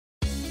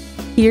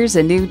Here's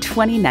a new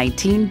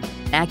 2019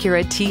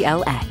 Acura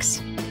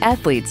TLX.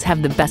 Athletes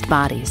have the best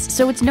bodies,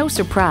 so it's no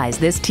surprise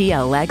this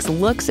TLX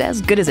looks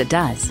as good as it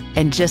does.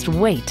 And just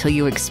wait till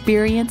you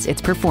experience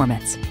its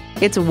performance.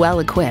 It's well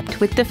equipped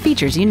with the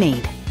features you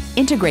need.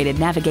 Integrated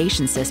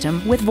navigation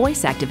system with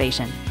voice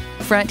activation,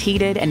 front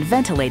heated and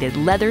ventilated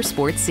leather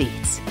sports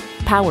seats,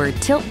 power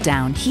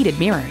tilt-down heated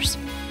mirrors,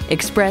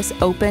 express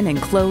open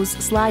and close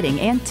sliding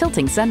and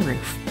tilting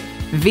sunroof,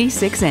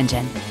 V6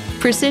 engine,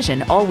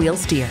 precision all-wheel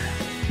steer,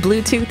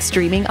 Bluetooth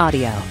streaming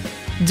audio,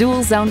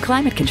 dual zone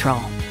climate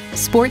control,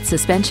 sport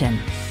suspension,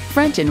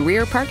 front and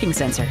rear parking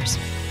sensors,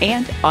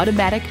 and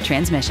automatic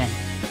transmission.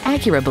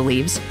 Acura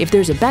believes if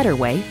there's a better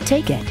way,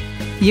 take it.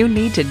 You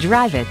need to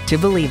drive it to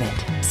believe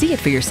it. See it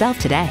for yourself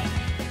today.